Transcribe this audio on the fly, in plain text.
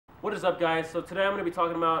What is up, guys? So today I'm going to be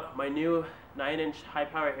talking about my new 9-inch high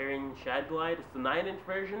power herring shad glide. It's the 9-inch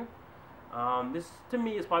version. This to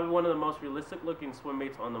me is probably one of the most realistic looking swim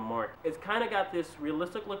baits on the market. It's kind of got this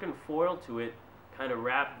realistic looking foil to it, kind of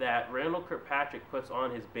wrap that Randall Kirkpatrick puts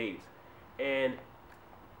on his baits. And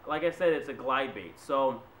like I said, it's a glide bait,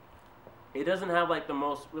 so it doesn't have like the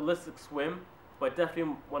most realistic swim, but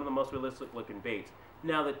definitely one of the most realistic looking baits.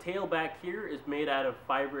 Now the tail back here is made out of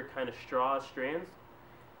fiber kind of straw strands,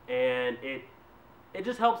 and it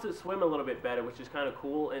just helps it swim a little bit better, which is kind of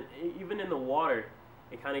cool. And even in the water,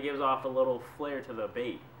 it kind of gives off a little flair to the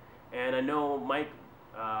bait. And I know Mike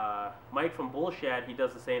from Bull Shad, he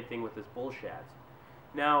does the same thing with his bull shads.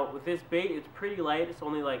 Now with this bait, it's pretty light. It's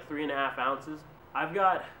only like 3.5 ounces. I've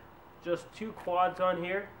got just 2 quads on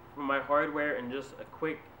here for my hardware and just a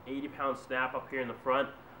quick 80-pound snap up here in the front.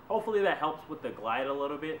 Hopefully that helps with the glide a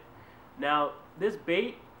little bit. Now this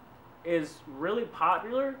bait is really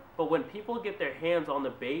popular, but when people get their hands on the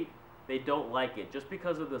bait, they don't like it just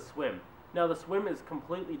because of the swim. Now the swim is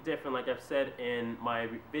completely different, like I've said in my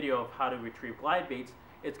video of how to retrieve glide baits.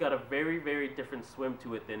 It's got a very, very different swim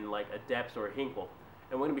to it than like a Depths or a Hinkle,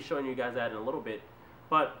 and we're going to be showing you guys that in a little bit.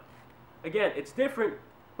 But again, it's different,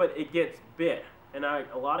 but it gets bit. And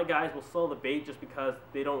a lot of guys will sell the bait just because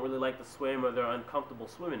they don't really like the swim or they're uncomfortable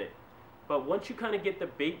swimming it. But once you kind of get the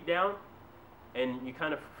bait down and you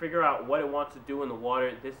kind of figure out what it wants to do in the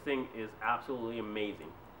water, this thing is absolutely amazing.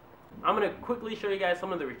 I'm going to quickly show you guys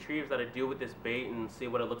some of the retrieves that I do with this bait and see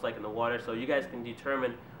what it looks like in the water, so you guys can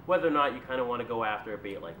determine whether or not you kind of want to go after a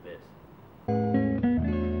bait like this.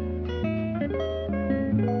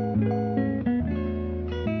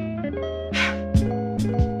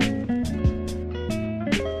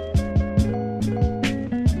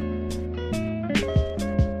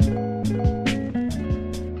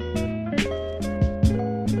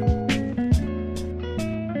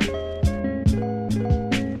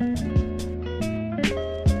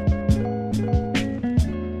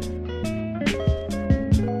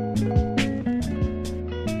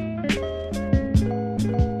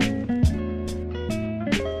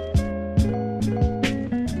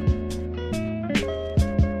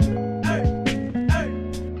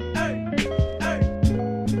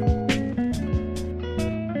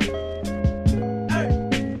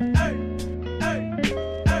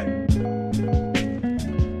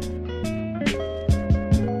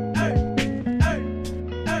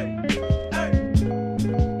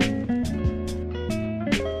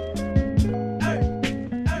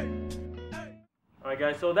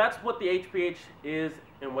 Alright guys, so that's what the HPH is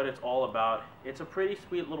and what it's all about. It's a pretty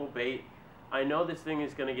sweet little bait. I know this thing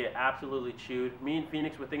is going to get absolutely chewed. Me and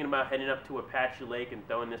Phoenix were thinking about heading up to Apache Lake and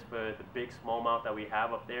throwing this for the big smallmouth that we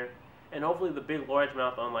have up there. And hopefully the big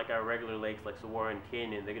largemouth on like our regular lakes like Saguaro and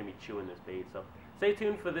Canyon, they're going to be chewing this bait. So stay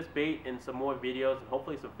tuned for this bait and some more videos and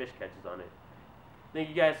hopefully some fish catches on it. Thank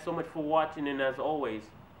you guys so much for watching, and as always,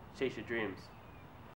 chase your dreams.